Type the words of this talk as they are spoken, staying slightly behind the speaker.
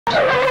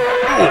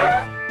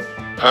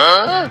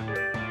Huh?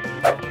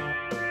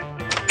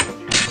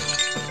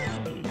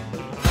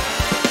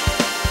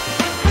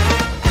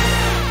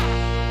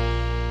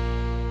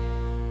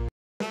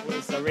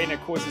 This arena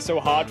causes so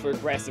hard for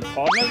aggressive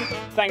partners.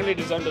 Thankfully,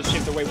 the zone does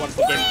shift away once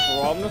the game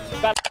from.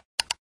 But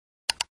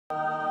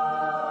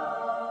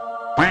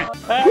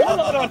a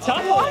little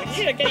tough one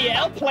here. Get your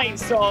L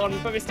plates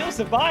on, but we still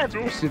survived.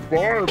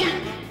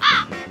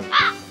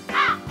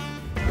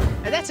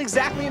 And that's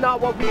exactly not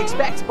what we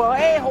expect, but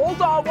hey,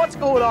 hold on, what's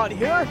going on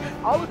here?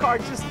 Alucard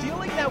just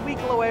stealing that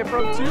weakle away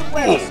from two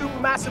players,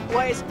 supermassive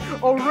plays.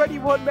 Already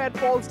one man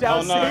falls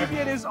down. Oh, no.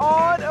 SMBSavieN is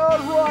on a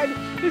run.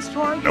 He's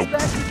trying his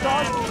best to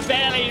dodge.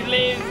 Barely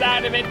lives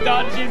out of it,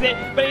 dodges it,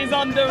 but he's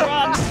on the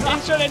run.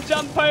 He's trying to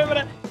jump over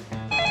the...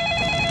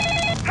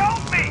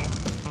 Help me!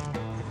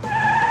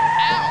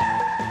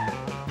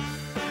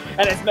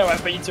 And there's nowhere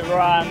for you to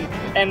run.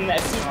 And a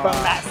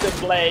supermassive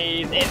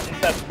blaze into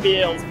the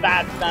fields,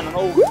 bad stand on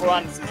all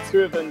fronts as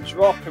two of them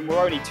drop, and we're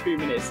only 2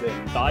 minutes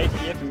in. Died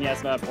here from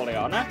Yasmer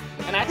Polyana.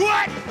 And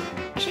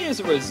actually, as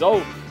a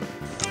result,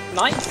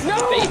 Knights,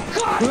 they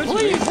could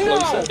move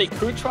closer. They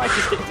could try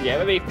to stick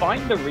together. They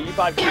find the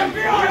revive. There's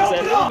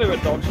a little bit of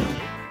a dodge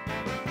here.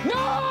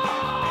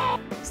 No!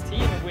 This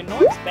team, and we're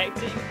not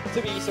expecting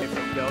to be so.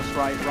 From Ghost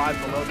right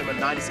below them at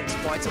 96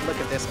 points. And look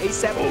at this.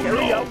 A7, here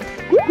we go.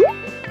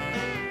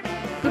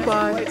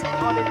 Goodbye. It's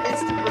on an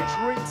instant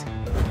retreat.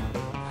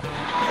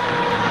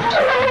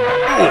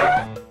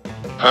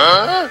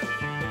 Huh?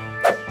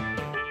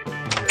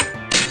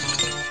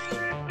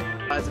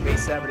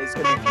 SMBSavieN is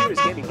going to be furious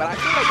gaming, but I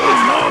feel like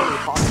it's not really a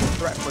possible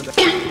threat for the.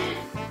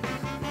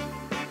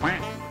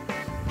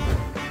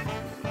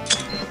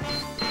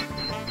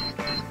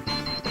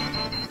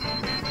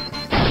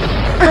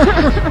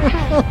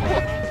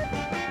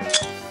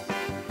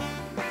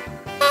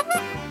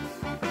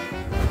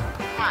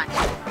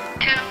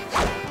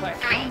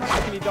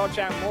 Can he dodge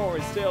out more?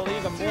 Is still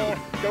even more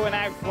going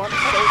out front.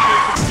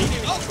 Soki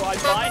continuing to try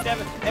find him,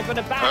 and for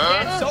the back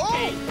end,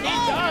 Soki